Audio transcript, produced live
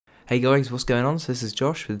Hey guys, what's going on? So this is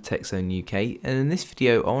Josh with TechZoneUK, and in this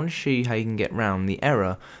video I want to show you how you can get around the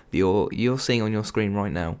error that you're seeing on your screen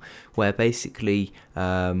right now, where basically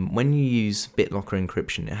when you use BitLocker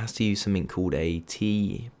encryption, it has to use something called a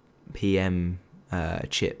TPM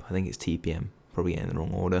chip. I think it's TPM, probably getting in the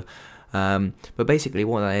wrong order. But basically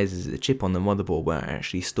what that is a chip on the motherboard where it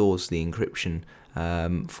actually stores the encryption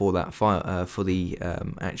for that file, for the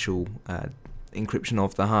actual encryption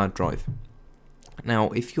of the hard drive. Now,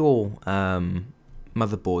 if your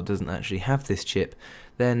motherboard doesn't actually have this chip,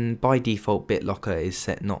 then by default BitLocker is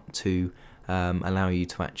set not to allow you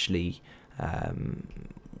to actually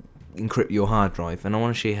encrypt your hard drive. And I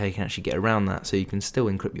want to show you how you can actually get around that so you can still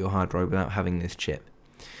encrypt your hard drive without having this chip.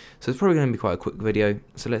 So it's probably going to be quite a quick video,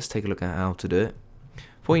 so let's take a look at how to do it.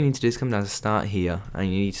 What you need to do is come down to start here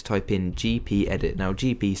and you need to type in GP edit. Now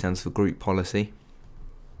GP stands for group policy,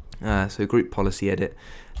 so group policy edit,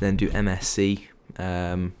 then do MSC.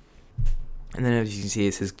 And then as you can see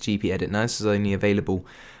it says GP edit. Now this is only available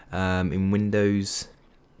in Windows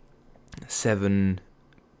 7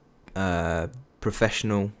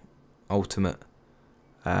 Professional, Ultimate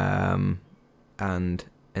and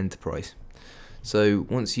Enterprise. So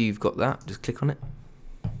once you've got that, just click on it,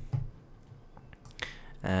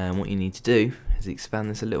 and what you need to do is expand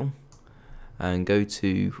this a little and go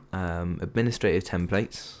to administrative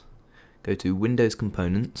templates, go to Windows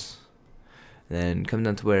components, then come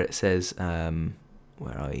down to where it says BitLocker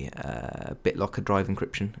drive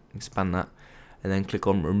encryption, expand that, and then click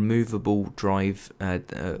on removable drive,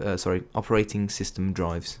 operating system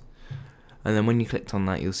drives. And then when you clicked on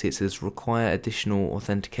that, you'll see it says require additional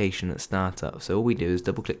authentication at startup. So all we do is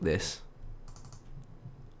double click this,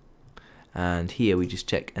 and here we just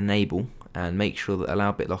check enable and make sure that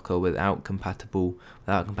allow BitLocker without compatible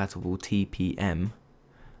TPM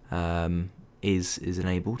is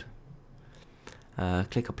enabled.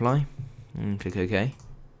 Click apply and click OK.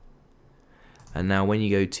 And now when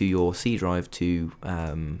you go to your C drive to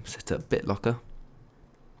set up BitLocker,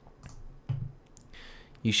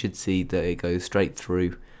 you should see that it goes straight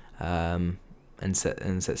through and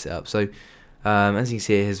sets it up. So as you can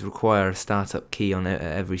see, it has require a startup key on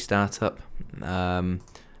every startup.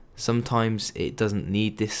 Sometimes it doesn't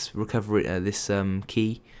need this recovery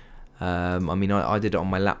key. I mean, I did it on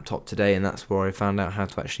my laptop today, and that's where I found out how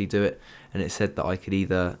to actually do it. And it said that I could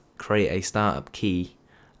either create a startup key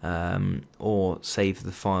or save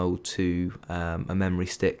the file to a memory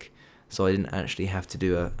stick. So I didn't actually have to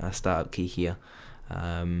do a startup key here.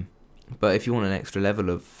 But if you want an extra level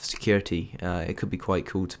of security, it could be quite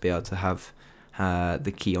cool to be able to have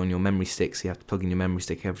the key on your memory stick, so you have to plug in your memory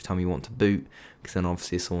stick every time you want to boot, because then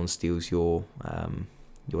obviously if someone steals your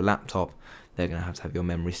laptop, they're going to have your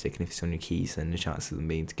memory stick, and if it's on your keys, then the chances of them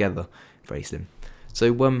being together very slim.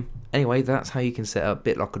 So anyway, that's how you can set up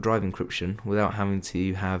BitLocker drive encryption without having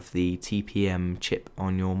to have the TPM chip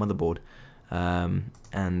on your motherboard,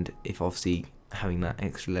 and if obviously having that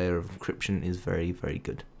extra layer of encryption is very, very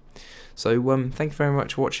good. So thank you very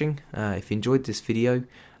much for watching. If you enjoyed this video,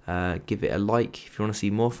 give it a like. If you want to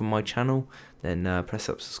see more from my channel, then press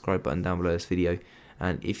that subscribe button down below this video.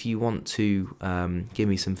 And if you want to give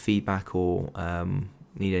me some feedback or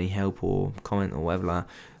need any help or comment or whatever, like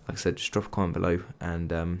I said, just drop a comment below,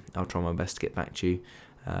 and I'll try my best to get back to you.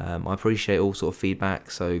 I appreciate all sort of feedback,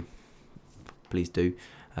 so please do.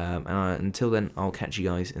 And until then, I'll catch you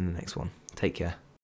guys in the next one. Take care.